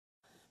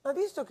Ma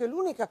visto che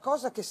l'unica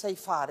cosa che sai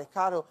fare,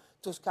 caro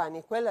Toscani,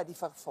 è quella di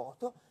far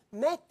foto,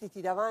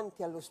 mettiti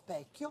davanti allo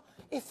specchio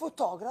e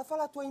fotografa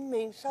la tua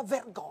immensa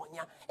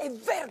vergogna. E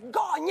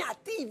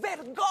vergognati,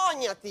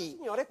 vergognati!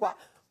 Signore qua,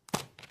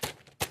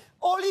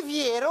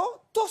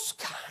 Oliviero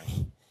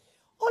Toscani.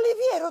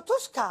 Oliviero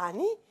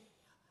Toscani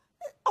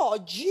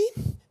oggi,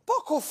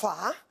 poco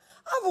fa,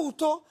 ha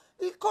avuto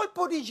il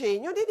colpo di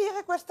genio di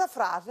dire questa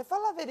frase.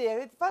 Falla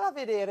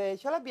vedere,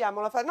 ce l'abbiamo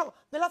la frase? No,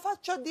 ve la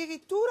faccio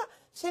addirittura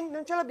se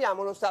non ce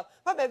l'abbiamo lo stato.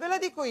 Vabbè, ve la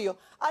dico io.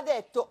 Ha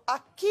detto: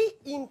 a chi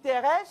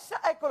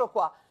interessa, eccolo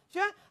qua,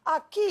 cioè,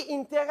 a chi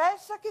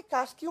interessa che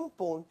caschi un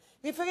ponte.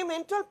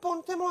 Riferimento al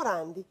ponte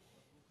Morandi.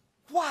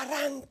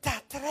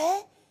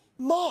 43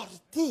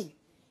 morti.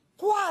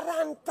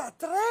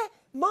 43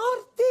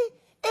 morti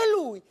e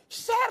lui,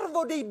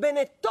 servo dei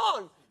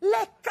Benetton,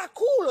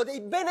 leccaculo dei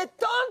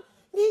Benetton,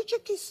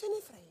 dice chi se ne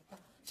frega.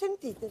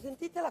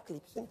 Sentite la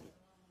clip, sentite.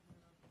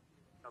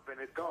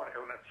 Benetton è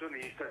un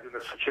azionista di una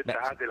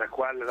società della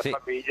quale la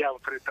famiglia ha un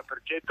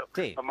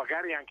 30%, ma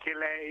magari anche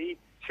lei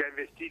si è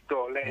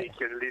investito, lei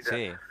che è il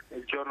leader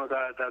il giorno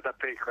da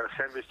pecora,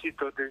 si è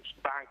investito in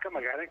banca,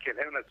 magari anche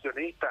lei è un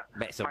azionista,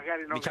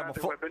 magari non diciamo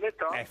come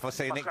Benetton,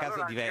 forse nel caso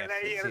allora diverso.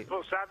 Anche lei è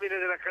responsabile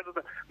della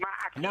caduta, ma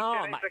a chi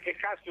interessa che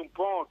caschi un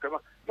ponte?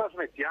 Ma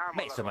smettiamo.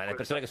 Beh, insomma, le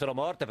persone che sono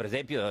morte, per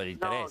esempio, gli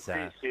interessa.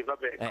 No, sì,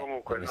 vabbè,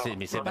 comunque no.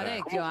 Mi sembra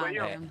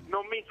Comunque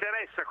non mi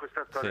interessa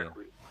questa storia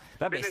qui.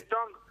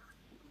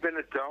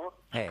 Benetton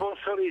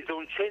sponsorizza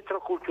un centro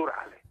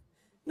culturale.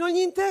 Non gli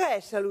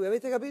interessa a lui,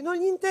 avete capito? Non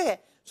gli interessa.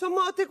 Sono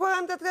morte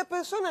 43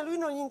 persone, a lui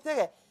non gli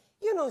interessa.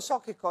 Io non so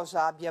che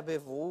cosa abbia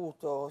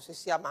bevuto, se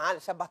sia male,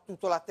 se ha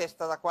battuto la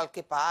testa da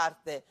qualche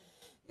parte.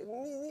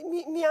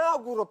 Mi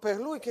auguro per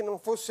lui che non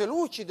fosse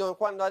lucido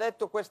quando ha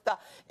detto questa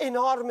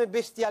enorme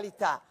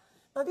bestialità.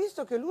 Ma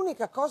visto che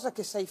l'unica cosa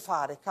che sai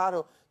fare,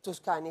 caro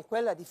Toscani, è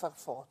quella di far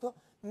foto,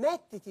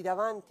 mettiti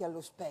davanti allo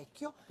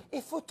specchio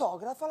e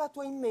fotografa la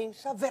tua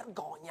immensa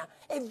vergogna.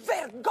 E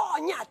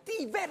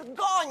vergognati,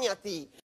 vergognati!